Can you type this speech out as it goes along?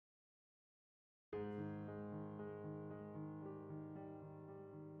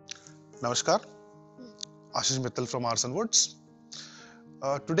Namaskar, Ashish Mittal from Aarsun Woods.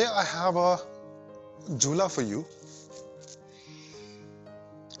 Today I have a Jhoola for you.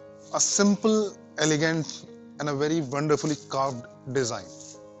 A simple, elegant and a very wonderfully carved design.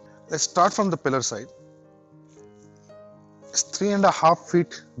 Let's start from the pillar side. It's 3.5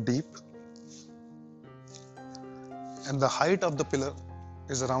 feet deep and the height of the pillar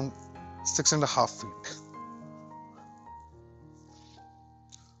is around 6.5 feet.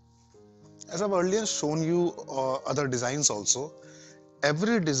 As I've earlier shown you other designs also,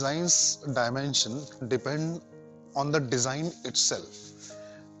 every design's dimension depend on the design itself.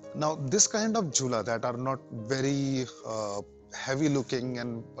 Now this kind of Jhoola that are not very heavy looking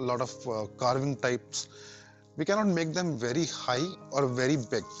and a lot of carving types, we cannot make them very high or very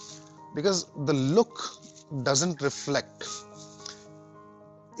big because the look doesn't reflect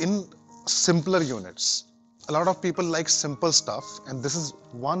in simpler units. A lot of people like simple stuff, and this is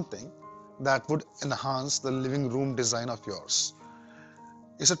one thing that would enhance the living room design of yours.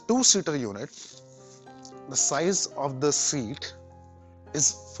 It's a two-seater unit. The size of the seat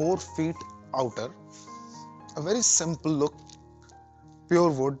is 4 feet outer. A very simple look,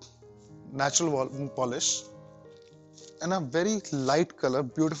 pure wood, natural wall polish, and a very light color,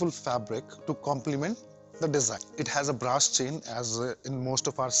 beautiful fabric to complement the design. It has a brass chain as in most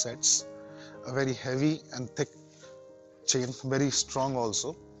of our sets, a very heavy and thick chain, very strong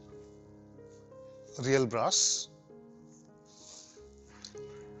also. Real brass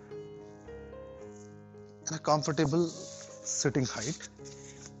and a comfortable sitting height.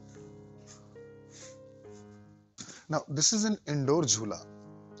 Now this is an indoor Jhoola.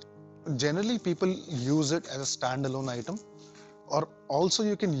 Generally people use it as a standalone item, or also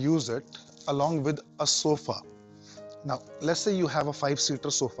you can use it along with a sofa. Now let's say you have a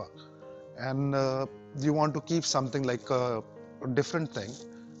 5-seater sofa and you want to keep something like a different thing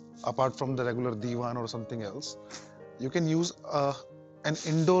apart from the regular divan or something else. You can use an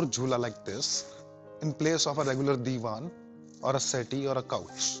indoor Jhoola like this in place of a regular divan or a settee or a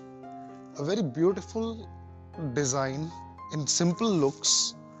couch. A very beautiful design in simple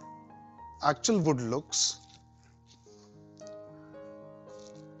looks, actual wood looks,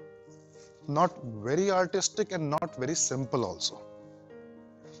 not very artistic and not very simple also.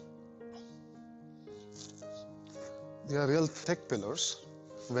 They are real thick pillars,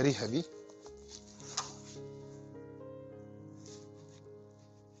 very heavy.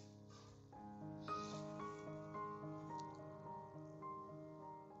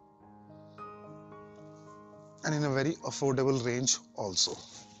 And in a very affordable range also.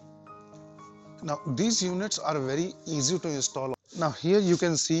 Now these units are very easy to install. Now here you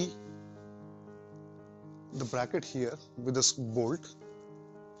can see the bracket here with this bolt.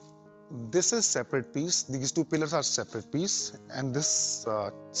 This is separate piece. These two pillars are separate piece, and this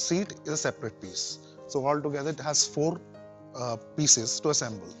seat is a separate piece. So altogether it has 4 pieces to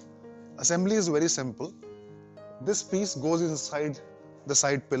assemble. Assembly is very simple. This piece goes inside the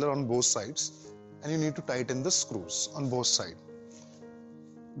side pillar on both sides, and you need to tighten the screws on both sides.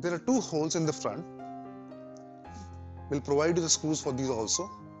 There are 2 holes in the front. We'll provide you the screws for these also.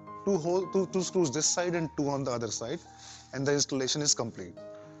 2 screws this side and 2 on the other side, and the installation is complete.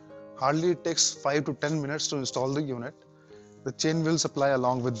 Hardly it takes 5 to 10 minutes to install the unit. The chain will supply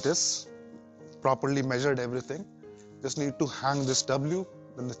along with this, properly measured everything. Just need to hang this W,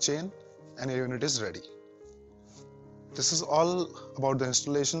 then the chain, and your unit is ready. This is all about the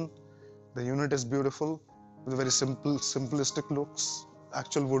installation. The unit is beautiful with very simple, simplistic looks,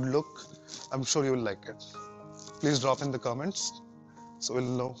 actual wood look. I'm sure you will like it. Please drop in the comments so we'll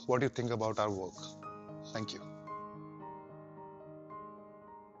know what you think about our work. Thank you.